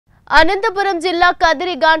అనంతపురం జిల్లా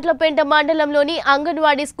కదిరి గాంట్లపేంట మండలంలోని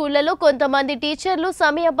అంగన్వాడీ స్కూళ్లలో కొంతమంది టీచర్లు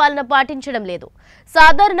సమయపాలన పాటించడం లేదు.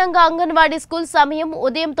 సాధారణంగా అంగన్వాడీ స్కూల్ సమయం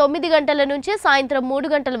ఉదయం 9 గంటల నుంచి సాయంత్రం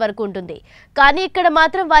 3 గంటల వరకు ఉంటుంది. కానీ ఇక్కడ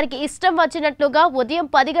మాత్రం వారికి ఇష్టం వచ్చినట్లుగా ఉదయం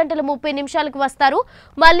 10 గంటల 30 నిమిషాలకు వస్తారు.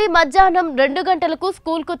 మళ్ళీ మధ్యాహ్నం 2 గంటలకు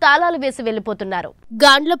స్కూల్కు తాళాలు వేసి వెళ్లిపోతున్నారు.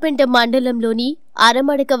 గాంట్లపేంట మండలంలోని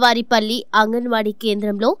అరమడకవారిపల్లి అంగన్వాడీ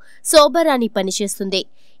కేంద్రంలో శోభరాణి పనిచేస్తుంది.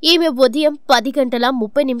 ఈమె ఉదయం 10 గంటల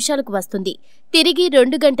 30 నిమిషాలకు వస్తుంది. తిరిగి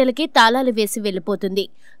 2 గంటలకి తాళాలు వేసి వెళ్లిపోతుంది.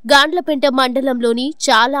 గాండ్లపేంట మండలంలోని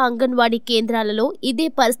చాలా అంగన్వాడీ కేంద్రాలలో ఇదే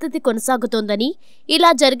పరిస్థితి కొనసాగుతోందని,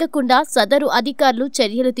 ఇలా జరగకుండా సదరు అధికారులు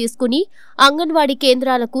చర్యలు తీసుకుని అంగన్వాడీ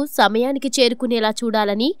కేంద్రాలకు సమయానికి చేరుకునేలా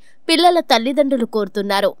చూడాలని పిల్లల తల్లిదండ్రులు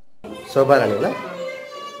కోరుతున్నారు.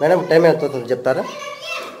 మేడం టైం ఎంత అవుతుంది చెప్తారా?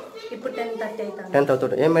 ఇప్పుడు 10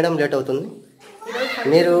 అవుతుంది. ఏం మేడం లేట్ అవుతుంది?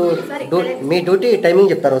 మీరు మీ డ్యూటీ టైమింగ్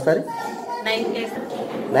చెప్తారా ఒకసారి?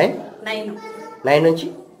 9 నుంచి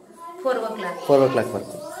 4 o'clock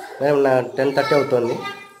వరకు. మేడం నా 10:30 అవుతుంది.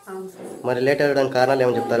 మరి లేట్ అవ్వడానికి కారణాలు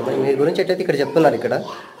ఏమని చెప్తారు? మరి మీ గురించి అయితే ఇక్కడ చెప్తున్నారు. ఇక్కడ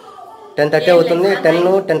 10:30 అవుతుంది,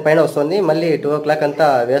 10 పైన వస్తుంది, మళ్ళీ 2 o'clock అంతా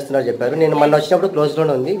వేస్తున్నారు చెప్పారు. నేను మొన్న వచ్చినప్పుడు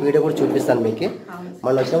క్లోజ్లోనే ఉంది, వీడియో కూడా చూపిస్తాను మీకు.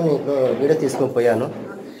 మొన్న వచ్చినప్పుడు మీకు వీడియో తీసుకొని పోయాను.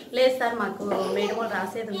 లేదు సార్, మాకు మేడం వాళ్ళు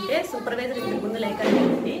రాసేది ఉంటే సూపర్వైజర్ ఇంటి ముందు లేక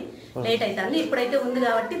లేట్ అవుతుంది. ఇప్పుడైతే ఉంది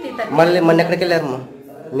కాబట్టి మళ్ళీ మొన్న ఎక్కడికి వెళ్ళారమ్మా?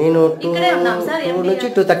 నేను 2 నుంచి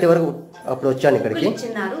 2:30 వరకు అప్పుడు వచ్చాను ఇక్కడికి.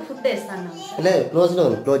 ఫుడ్ వేస్తాను. లేదు, క్లోజ్లో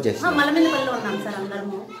ఉంది, క్లోజ్ చేసి మలమిందపల్లిలో ఉన్నాం సార్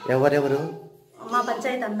అందరము. ఎవరెవరు? మా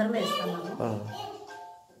పంచాయతీ అందరూ వేస్తున్నాము.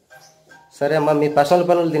 సరే అమ్మా, మీ పర్సనల్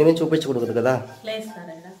పనులు దీని మీద చూపించకూడదు కదా? లేదు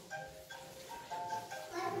సార్.